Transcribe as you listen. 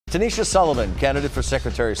Tanisha Sullivan, candidate for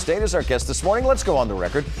Secretary of State, is our guest this morning. Let's go on the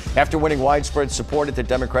record. After winning widespread support at the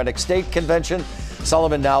Democratic State Convention,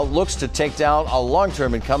 Sullivan now looks to take down a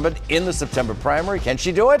long-term incumbent in the September primary. Can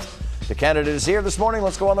she do it? The candidate is here this morning.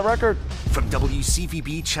 Let's go on the record. From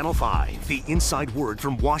WCVB Channel 5, the inside word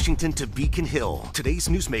from Washington to Beacon Hill. Today's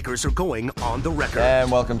newsmakers are going on the record.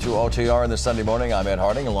 And welcome to OTR on this Sunday morning. I'm Ed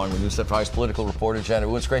Harding, along with News 5's political reporter Janet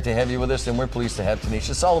Wu. It's great to have you with us, and we're pleased to have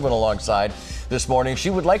Tanisha Sullivan alongside this morning. She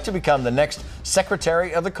would like to become the next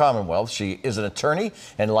Secretary of the Commonwealth. She is an attorney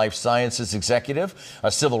and life sciences executive,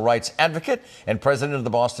 a civil rights advocate, and president of the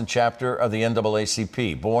Boston chapter of the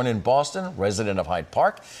NAACP. Born in Boston, resident of Hyde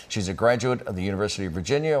Park, she's a graduate of the University of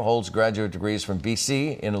Virginia, holds graduate degrees from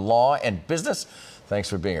BC in law and business. Thanks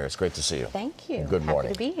for being here. It's great to see you. Thank you. Good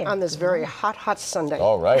morning. Happy to be here. On this very hot Sunday.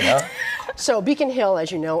 All right, huh? So Beacon Hill,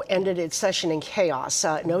 as you know, ended its session in chaos.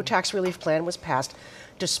 No tax relief plan was passed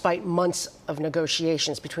despite months of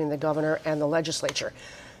negotiations between the governor and the legislature.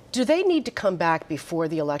 Do they need to come back before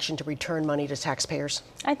the election to return money to taxpayers?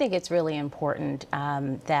 I think it's really important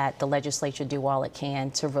that the legislature do all it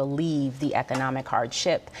can to relieve the economic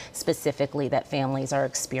hardship, specifically that families are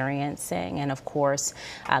experiencing. And of course,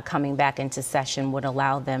 coming back into session would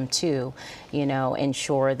allow them to,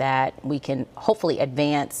 ensure that we can hopefully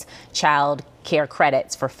advance child care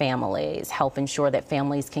credits for families, help ensure that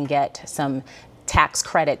families can get some tax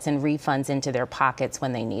credits and refunds into their pockets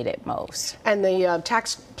when they need it most. And the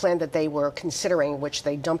tax plan that they were considering, which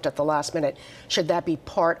they dumped at the last minute, should that be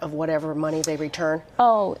part of whatever money they return?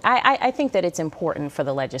 Oh, I think that it's important for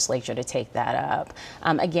the legislature to take that up.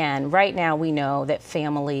 Again, right now we know that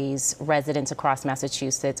families, residents across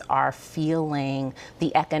Massachusetts are feeling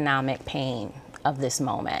the economic pain of this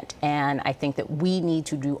moment. And I think that we need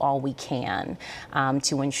to do all we can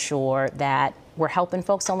to ensure that we're helping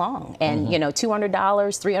folks along. And, $200,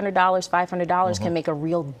 $300, $500 can make a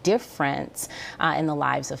real difference in the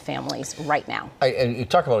lives of families right now. And you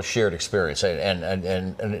talk about a shared experience,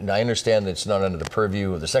 and I understand that it's not under the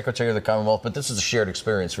purview of the Secretary of the Commonwealth, but this is a shared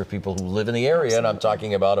experience for people who live in the area. Absolutely. And I'm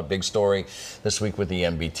talking about a big story this week with the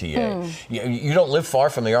MBTA. You don't live far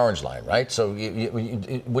from the Orange Line, right? So,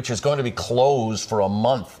 which is going to be closed for a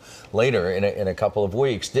month later in a couple of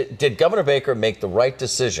weeks. Did Governor Baker make the right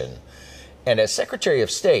decision? And as Secretary of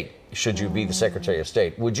State, should you be the Secretary of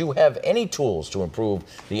State, would you have any tools to improve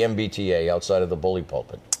the MBTA outside of the bully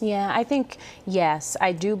pulpit? Yeah, I think, yes,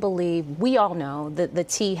 I do believe, we all know that the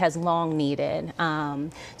T has long needed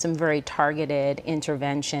some very targeted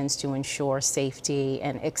interventions to ensure safety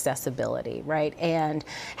and accessibility, right? And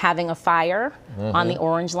having a fire on the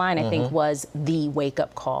Orange Line, I think, was the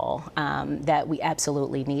wake-up call that we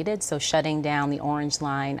absolutely needed. So shutting down the Orange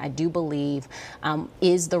Line, I do believe,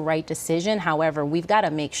 is the right decision. However, we've got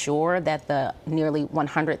to make sure that the nearly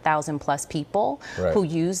 100,000 plus people who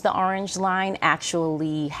use the Orange Line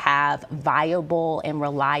actually have viable and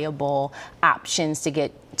reliable options to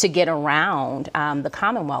get around the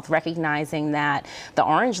Commonwealth, recognizing that the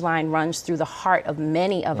Orange Line runs through the heart of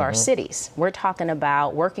many of our cities. We're talking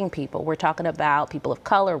about working people. We're talking about people of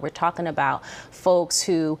color. We're talking about folks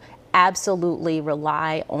who absolutely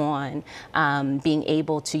rely on being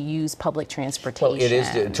able to use public transportation. Well, it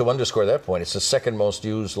is, to underscore that point, it's the second most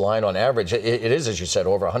used line on average. It is, as you said,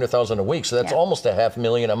 over 100,000 a week, so that's almost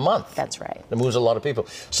 500,000 a month. That's right. That moves a lot of people.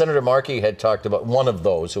 Senator Markey had talked about, one of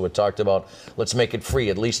those who had talked about, let's make it free,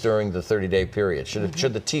 at least during the 30-day period.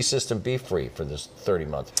 Should the T system be free for this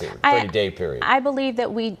 30-month period, 30-day period? I believe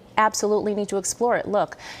that we absolutely need to explore it.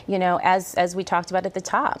 Look, as we talked about at the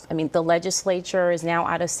top, I mean, the legislature is now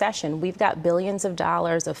out of session. We've got billions of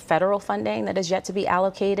dollars of federal funding that has yet to be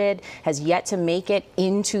allocated, has yet to make it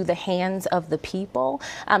into the hands of the people.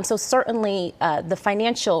 So certainly the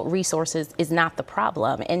financial resources is not the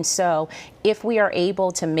problem. And so if we are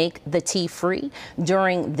able to make the T free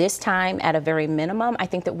during this time at a very minimum, I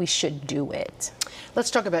think that we should do it.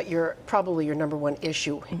 Let's talk about probably your number one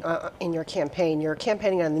issue in your campaign. You're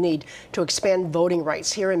campaigning on the need to expand voting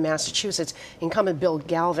rights. Here in Massachusetts, incumbent Bill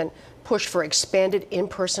Galvin pushed for expanded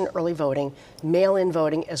in-person early voting, mail-in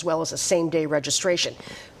voting, as well as a same-day registration.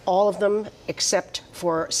 All of them, except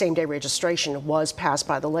for same-day registration, was passed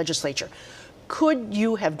by the legislature. Could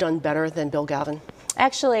you have done better than Bill Galvin?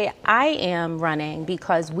 Actually, I am running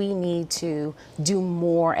because we need to do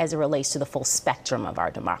more as it relates to the full spectrum of our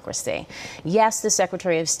democracy. Yes, the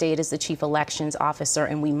Secretary of State is the Chief Elections Officer,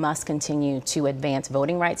 and we must continue to advance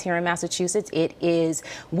voting rights here in Massachusetts.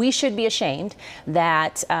 We should be ashamed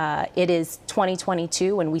that it is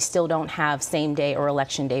 2022 and we still don't have same-day or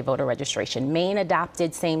election day voter registration. Maine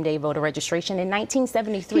adopted same-day voter registration in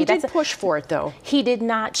 1973. He did push for it, though. He did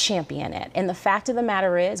not champion it. And the fact of the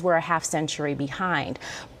matter is we're a half century behind.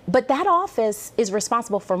 But that office is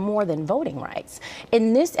responsible for more than voting rights.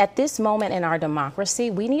 At this moment in our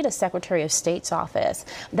democracy, we need a Secretary of State's office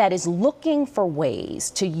that is looking for ways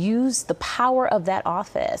to use the power of that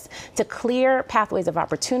office to clear pathways of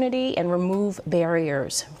opportunity and remove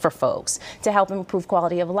barriers for folks to help improve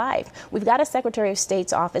quality of life. We've got a Secretary of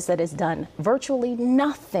State's office that has done virtually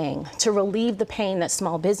nothing to relieve the pain that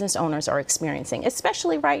small business owners are experiencing,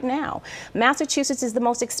 especially right now. Massachusetts is the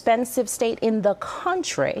most expensive state in the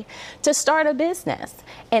country to start a business.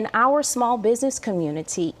 And our small business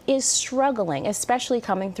community is struggling, especially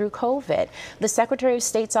coming through COVID. The Secretary of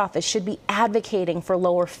State's office should be advocating for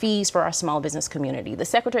lower fees for our small business community. The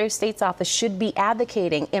Secretary of State's office should be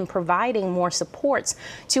advocating and providing more supports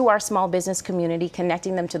to our small business community,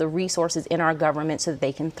 connecting them to the resources in our government so that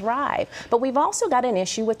they can thrive. But we've also got an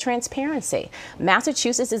issue with transparency.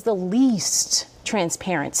 Massachusetts is the least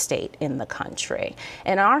transparent state in the country.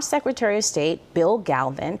 And our Secretary of State, Bill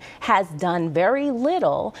Galvin, has done very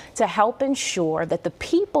little to help ensure that the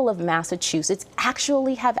people of Massachusetts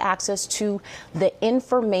actually have access to the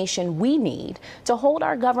information we need to hold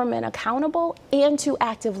our government accountable and to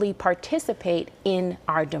actively participate in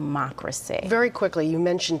our democracy. Very quickly, you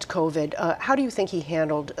mentioned COVID. How do you think he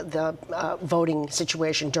handled the voting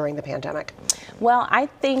situation during the pandemic? Well, I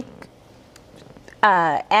think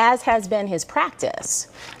as has been his practice,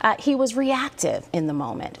 he was reactive in the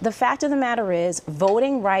moment. The fact of the matter is,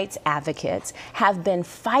 voting rights advocates have been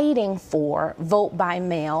fighting for vote by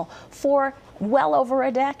mail for well over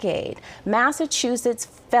a decade. Massachusetts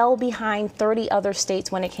fell behind 30 other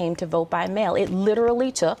states when it came to vote by mail. It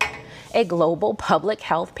literally took a global public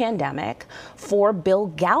health pandemic for Bill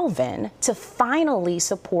Galvin to finally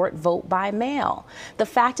support vote by mail. The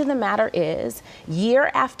fact of the matter is,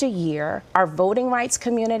 year after year, our voting rights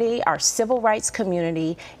community, our civil rights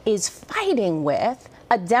community is fighting with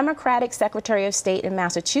a Democratic Secretary of State in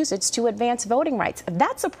Massachusetts to advance voting rights.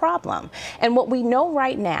 That's a problem. And what we know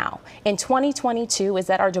right now in 2022 is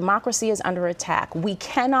that our democracy is under attack. We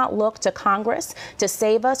cannot look to Congress to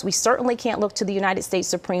save us. We certainly can't look to the United States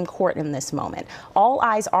Supreme Court in this moment. All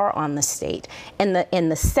eyes are on the state. And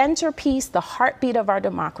the centerpiece, the heartbeat of our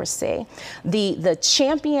democracy, the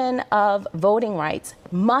champion of voting rights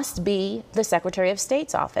must be the Secretary of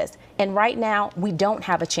State's office. And right now, we don't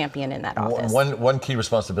have a champion in that office. One key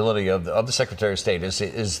responsibility of the Secretary of State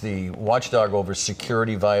is the watchdog over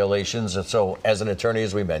security violations. And so, as an attorney,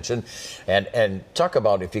 as we mentioned, and talk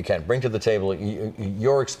about, if you can, bring to the table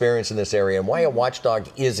your experience in this area and why a watchdog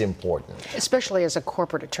is important. Especially as a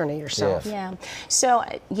corporate attorney yourself. Yeah. So,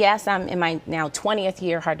 yes, I'm in my now 20th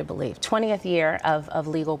year, hard to believe, 20th year of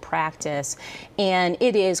legal practice. And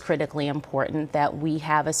it is critically important that we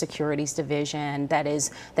have a securities division that is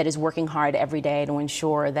working hard every day to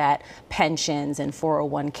ensure that pensions and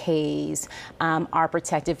 401ks are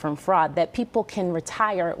protected from fraud, that people can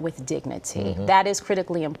retire with dignity. Mm-hmm. That is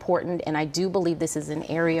critically important, and I do believe this is an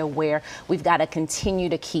area where we've got to continue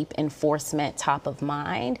to keep enforcement top of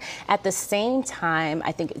mind. At the same time,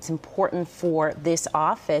 I think it's important for this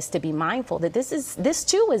office to be mindful that this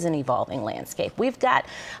too is an evolving landscape. We've got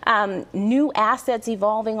new assets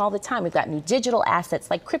evolving all the time. We've got new digital assets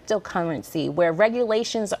like cryptocurrency, where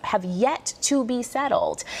regulations have yet to be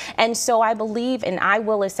settled. And so I believe, and I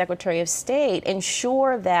will as Secretary of State,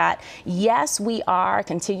 ensure that, yes, we are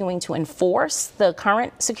continuing to enforce the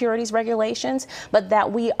current securities regulations, but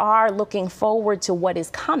that we are looking forward to what is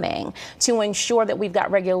coming to ensure that we've got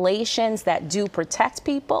regulations that do protect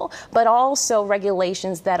people, but also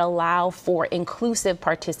regulations that allow for inclusive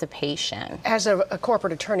participation. As a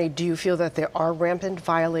corporate attorney, do you feel that there are rampant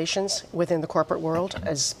violations within the corporate world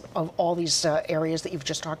as of all these areas that you've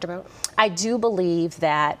just talked about? I do believe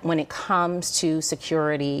that when it comes to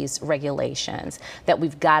securities regulations, that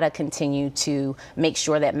we've got to continue to make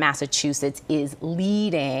sure that Massachusetts is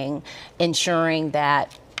leading, ensuring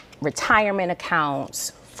that retirement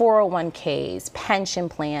accounts, 401ks, pension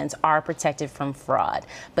plans are protected from fraud.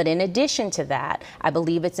 But in addition to that, I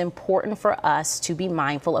believe it's important for us to be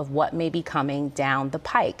mindful of what may be coming down the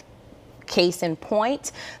pike. Case in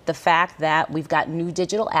point, the fact that we've got new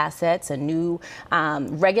digital assets, a new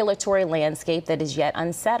regulatory landscape that is yet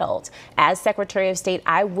unsettled. As Secretary of State,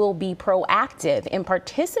 I will be proactive in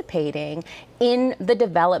participating in the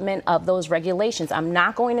development of those regulations. I'm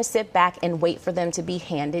not going to sit back and wait for them to be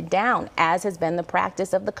handed down, as has been the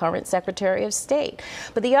practice of the current Secretary of State.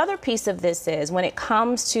 But the other piece of this is, when it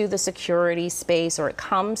comes to the security space or it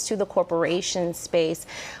comes to the corporation space,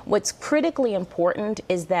 what's critically important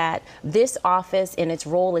is that this office, in its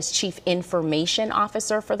role as Chief Information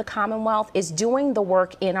Officer for the Commonwealth, is doing the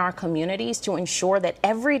work in our communities to ensure that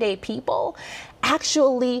everyday people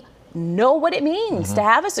actually know what it means to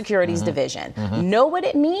have a securities division, know what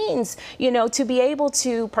it means, to be able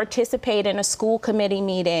to participate in a school committee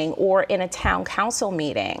meeting or in a town council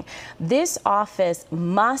meeting. This office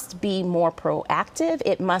must be more proactive.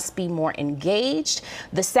 It must be more engaged.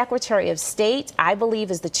 The Secretary of State, I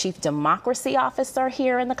believe, is the chief democracy officer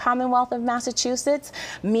here in the Commonwealth of Massachusetts,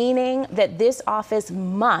 meaning that this office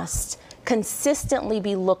must consistently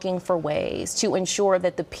be looking for ways to ensure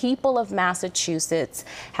that the people of Massachusetts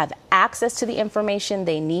have access to the information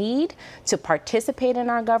they need to participate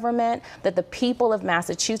in our government, that the people of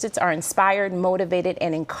Massachusetts are inspired, motivated,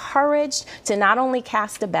 and encouraged to not only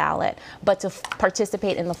cast a ballot, but to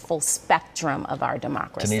participate in the full spectrum of our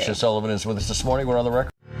democracy. Tanisha Sullivan is with us this morning. We're on the record.